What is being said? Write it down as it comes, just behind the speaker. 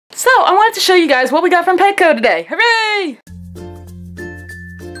So, I wanted to show you guys what we got from Petco today. Hooray!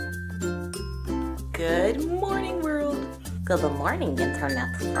 Good morning, world. Good morning,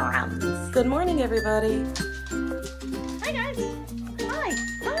 internet friends. Good morning, everybody. Hi, guys. Hi.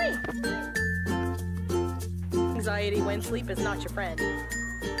 Hi. Anxiety when sleep is not your friend.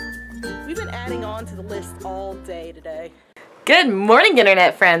 We've been adding on to the list all day today. Good morning,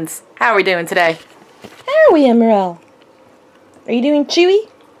 internet friends. How are we doing today? How are we, Emerald? Are you doing chewy?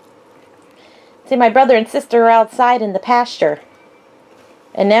 See, my brother and sister are outside in the pasture.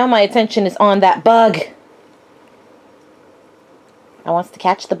 And now my attention is on that bug. I want to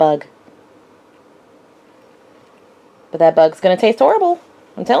catch the bug. But that bug's going to taste horrible.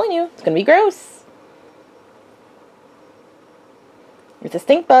 I'm telling you, it's going to be gross. It's a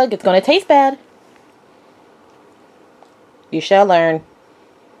stink bug. It's going to taste bad. You shall learn.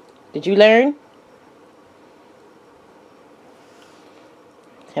 Did you learn?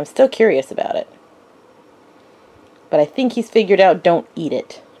 I'm still curious about it. But I think he's figured out don't eat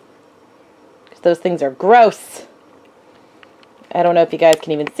it. Because those things are gross. I don't know if you guys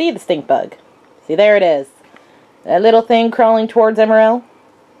can even see the stink bug. See, there it is. That little thing crawling towards Emerald.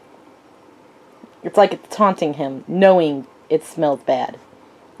 It's like it's taunting him, knowing it smells bad.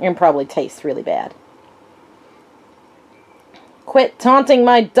 And probably tastes really bad. Quit taunting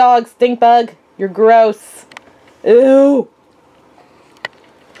my dog, stink bug. You're gross. Ew.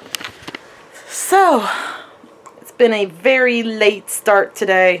 So, it's been a very late start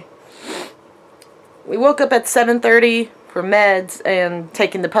today. We woke up at 7:30 for meds and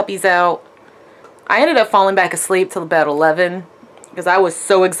taking the puppies out. I ended up falling back asleep till about 11 because I was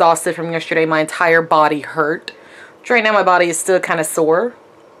so exhausted from yesterday. My entire body hurt. Which right now my body is still kind of sore.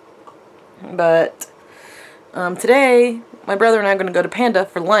 But today, my brother and I are going to go to Panda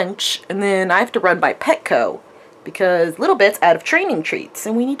for lunch, and then I have to run by Petco because Little Bit's out of training treats,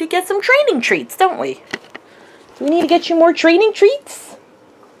 and we need to get some training treats, don't we? Do we need to get you more training treats?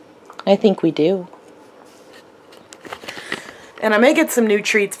 I think we do. And I may get some new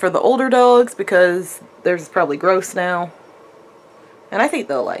treats for the older dogs because theirs is probably gross now. And I think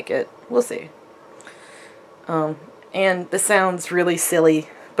they'll like it. We'll see. And this sounds really silly,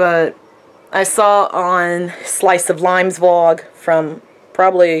 but I saw on Slice of Lime's vlog from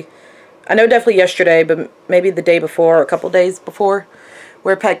probably, I know definitely yesterday, but maybe the day before or a couple days before,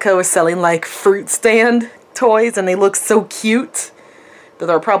 where Petco is selling like fruit stand toys, and they look so cute, but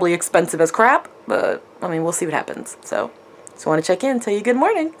they're probably expensive as crap, but I mean, we'll see what happens. So, just want to check in, tell you good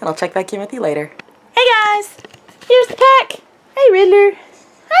morning, and I'll check back in with you later. Hey guys, here's the pack. Hey Riddler.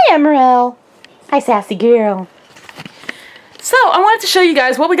 Hi Emerald. Hi sassy girl. So, I wanted to show you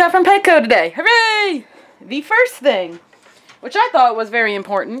guys what we got from Petco today. Hooray! The first thing, which I thought was very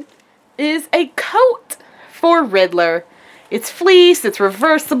important, is a coat for Riddler. It's fleece, it's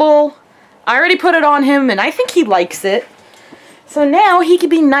reversible. I already put it on him and I think he likes it. So now he can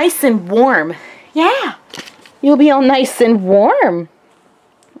be nice and warm. Yeah, you'll be all nice and warm.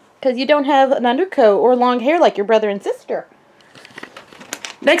 Because you don't have an undercoat or long hair like your brother and sister.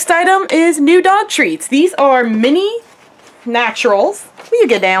 Next item is new dog treats. These are mini naturals. Will you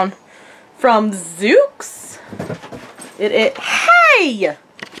get down? From Zooks. Hey!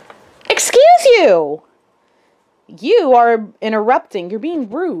 Excuse you! You are interrupting. You're being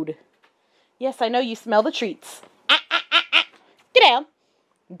rude. Yes, I know you smell the treats. Get down.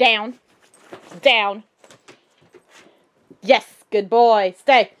 Down. Down. Yes, good boy.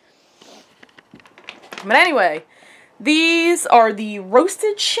 Stay. But anyway, these are the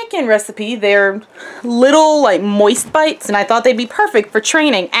roasted chicken recipe. They're little, like, moist bites, and I thought they'd be perfect for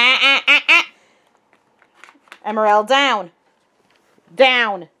training. Emerald, down.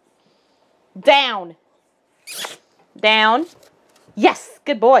 Down. Down. Down. Yes,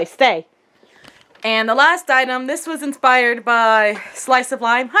 good boy. Stay. And the last item, this was inspired by Slice of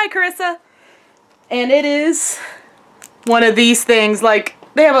Lime. Hi, Carissa. And it is one of these things, like,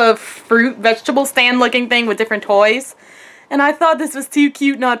 they have a fruit, vegetable stand looking thing with different toys. And I thought this was too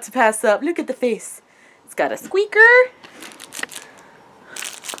cute not to pass up. Look at the face. It's got a squeaker.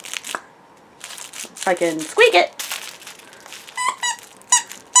 If I can squeak it.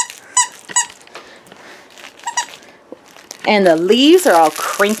 And the leaves are all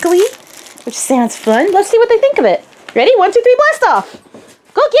crinkly, which sounds fun. Let's see what they think of it. Ready? 1, 2, 3, blast off.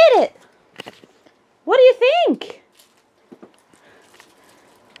 Go get it. What do you think?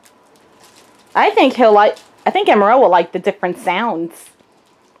 I think Emerald will like the different sounds.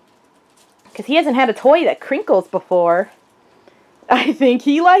 Because he hasn't had a toy that crinkles before. I think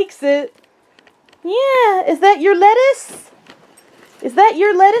he likes it. Yeah, is that your lettuce? Is that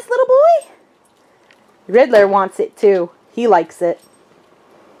your lettuce, little boy? Riddler wants it too. He likes it.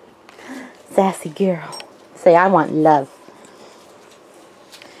 sassy girl. Say, I want love.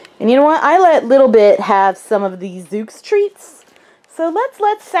 And you know what? I let Little Bit have some of these Zooks treats. So let's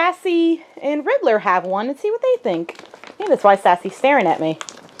let Sassy and Riddler have one and see what they think. Yeah, that's why Sassy's staring at me.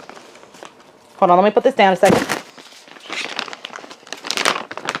 Hold on, let me put this down a second.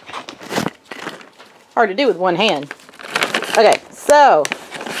 Hard to do with one hand. Okay, so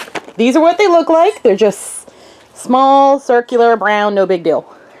these are what they look like. They're just small, circular, brown, no big deal.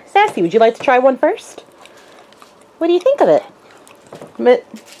 Sassy, would you like to try one first? What do you think of it? But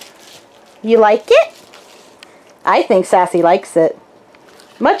you like it? I think Sassy likes it.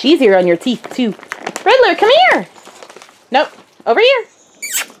 Much easier on your teeth, too. Riddler, come here! Nope, over here.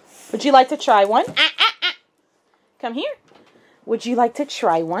 Would you like to try one? Come here. Would you like to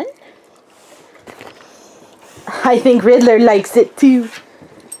try one? I think Riddler likes it, too.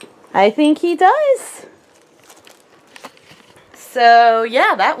 I think he does. So,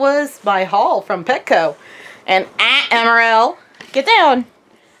 yeah, that was my haul from Petco. And MRL, get down.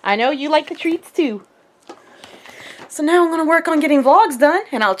 I know you like the treats, too. So now I'm going to work on getting vlogs done,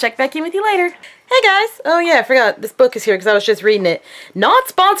 and I'll check back in with you later. Hey guys! Oh yeah, I forgot. This book is here because I was just reading it. Not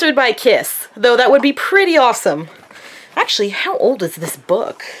sponsored by Kiss, though that would be pretty awesome. Actually, how old is this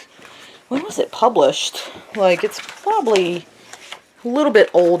book? When was it published? Like, it's probably a little bit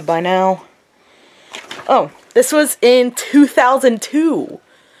old by now. Oh, this was in 2002.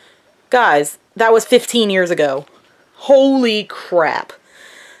 Guys, that was 15 years ago. Holy crap.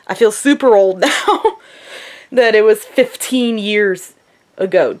 I feel super old now. That it was 15 years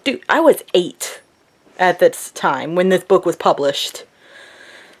ago. Dude, I was 8 at this time when this book was published.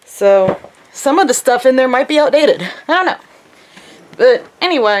 So, some of the stuff in there might be outdated. I don't know. But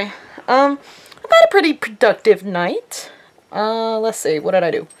anyway, I've had a pretty productive night. Let's see, what did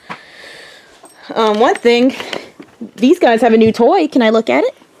I do? One thing, these guys have a new toy. Can I look at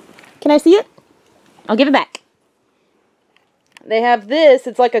it? Can I see it? I'll give it back. They have this.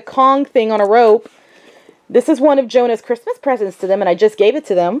 It's like a Kong thing on a rope. This is one of Jonah's Christmas presents to them, and I just gave it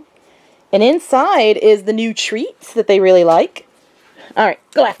to them. And inside is the new treats that they really like. Alright,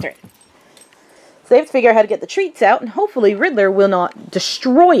 go after it. So they have to figure out how to get the treats out, and hopefully Riddler will not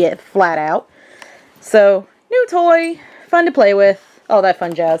destroy it flat out. So, new toy, fun to play with, all that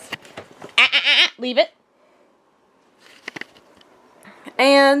fun jazz. Leave it.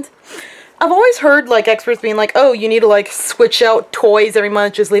 And I've always heard, like, experts being like, oh, you need to, like, switch out toys every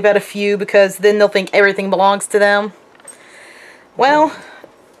month, just leave out a few, because then they'll think everything belongs to them. Well,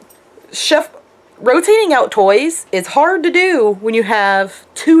 rotating out toys is hard to do when you have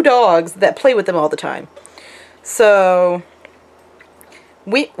 2 dogs that play with them all the time. So,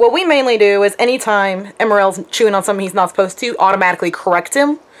 what we mainly do is anytime Emerald's chewing on something he's not supposed to, automatically correct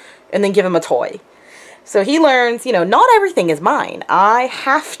him, and then give him a toy. So he learns, you know, not everything is mine. I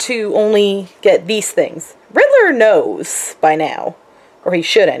have to only get these things. Riddler knows by now. Or he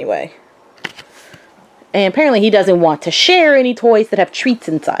should anyway. And apparently he doesn't want to share any toys that have treats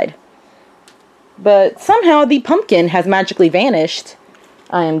inside. But somehow the pumpkin has magically vanished.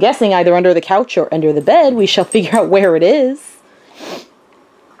 I am guessing either under the couch or under the bed. We shall figure out where it is.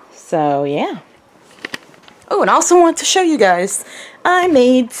 So, yeah. Oh, and I also want to show you guys. I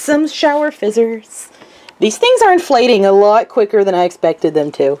made some shower fizzers. These things are inflating a lot quicker than I expected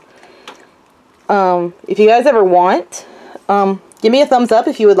them to. If you guys ever want, give me a thumbs up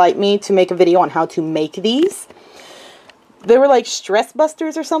if you would like me to make a video on how to make these. They were like stress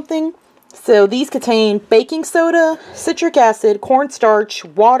busters or something. So these contain baking soda, citric acid, cornstarch,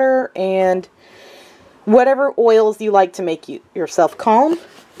 water, and whatever oils you like to make yourself calm.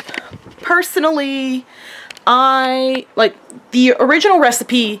 Personally, the original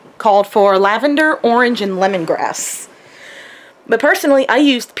recipe called for lavender, orange, and lemongrass. But personally, I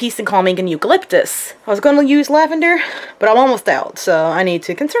used peace and calming and eucalyptus. I was going to use lavender, but I'm almost out, so I need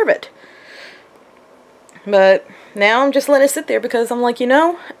to conserve it. But now I'm just letting it sit there because I'm like, you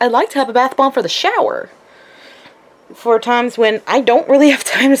know, I'd like to have a bath bomb for the shower. For times when I don't really have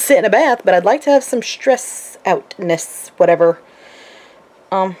time to sit in a bath, but I'd like to have some stress outness, whatever.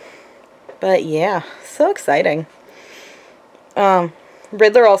 But yeah, so exciting.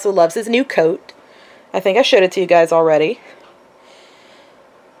 Riddler also loves his new coat. I think I showed it to you guys already.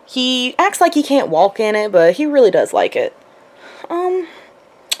 He acts like he can't walk in it, but he really does like it. I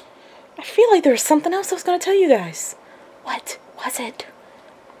feel like there was something else I was going to tell you guys. What was it?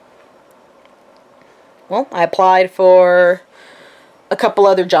 Well, I applied for a couple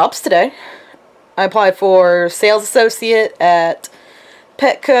other jobs today. I applied for sales associate at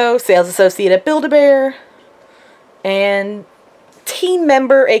Petco, sales associate at Build-A-Bear, and team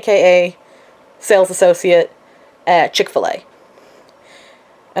member, aka sales associate at Chick-fil-A.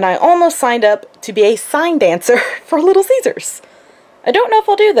 And I almost signed up to be a sign dancer for Little Caesars. I don't know if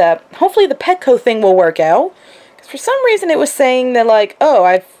I'll do that. Hopefully the Petco thing will work out. Because for some reason it was saying that, like, oh,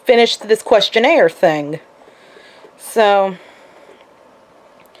 I've finished this questionnaire thing. So,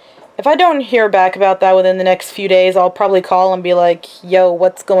 if I don't hear back about that within the next few days, I'll probably call and be like, yo,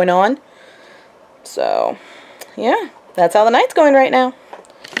 what's going on? So, yeah, that's how the night's going right now.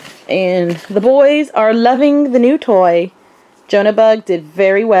 And the boys are loving the new toy. Jonah Bug did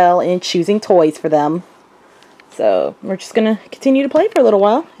very well in choosing toys for them. So, we're just going to continue to play for a little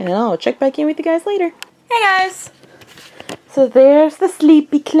while, and I'll check back in with you guys later. Hey guys! So there's the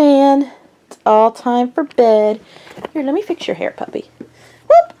Sleepy Clan. It's all time for bed. Here, let me fix your hair, puppy.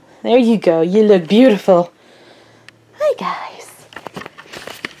 Whoop! There you go. You look beautiful. Hi guys.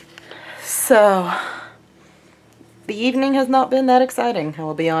 So, the evening has not been that exciting, I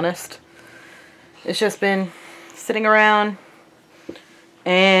will be honest. It's just been sitting around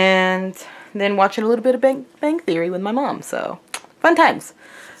and then watching a little bit of Bang Theory with my mom, so fun times.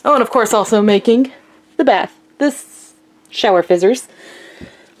 Oh, and of course also making the bath. This shower fizzers.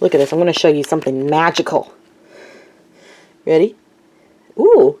 Look at this. I'm going to show you something magical. Ready?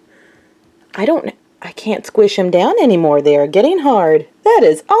 Ooh. I can't squish him down anymore. They are getting hard. That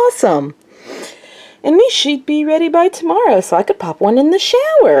is awesome. And these should be ready by tomorrow, so I could pop one in the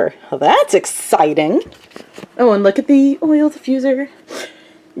shower. Well, that's exciting. Oh, and look at the oil diffuser.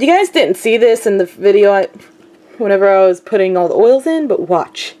 You guys didn't see this in the video whenever I was putting all the oils in, but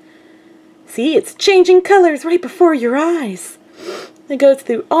watch. See, it's changing colors right before your eyes. It goes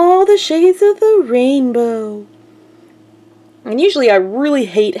through all the shades of the rainbow. And usually I really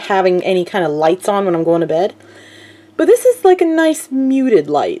hate having any kind of lights on when I'm going to bed. But this is like a nice muted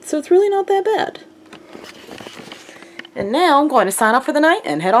light, so it's really not that bad. And now I'm going to sign off for the night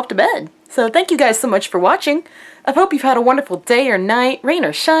and head off to bed. So thank you guys so much for watching. I hope you've had a wonderful day or night, rain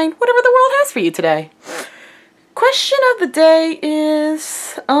or shine, whatever the world has for you today. Question of the day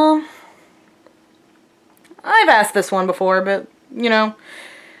is, I've asked this one before, but, you know,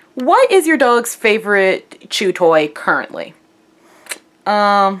 what is your dog's favorite chew toy currently?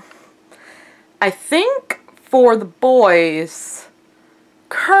 I think for the boys,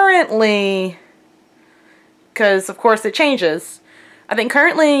 currently, because of course it changes, I think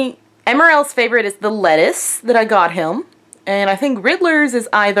currently MRL's favorite is the lettuce that I got him, and I think Riddler's is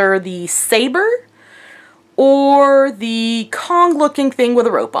either the saber or the Kong looking thing with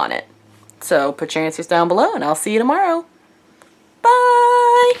a rope on it. So put your answers down below and I'll see you tomorrow.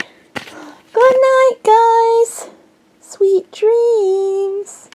 Bye! Good night, guys! Sweet dreams!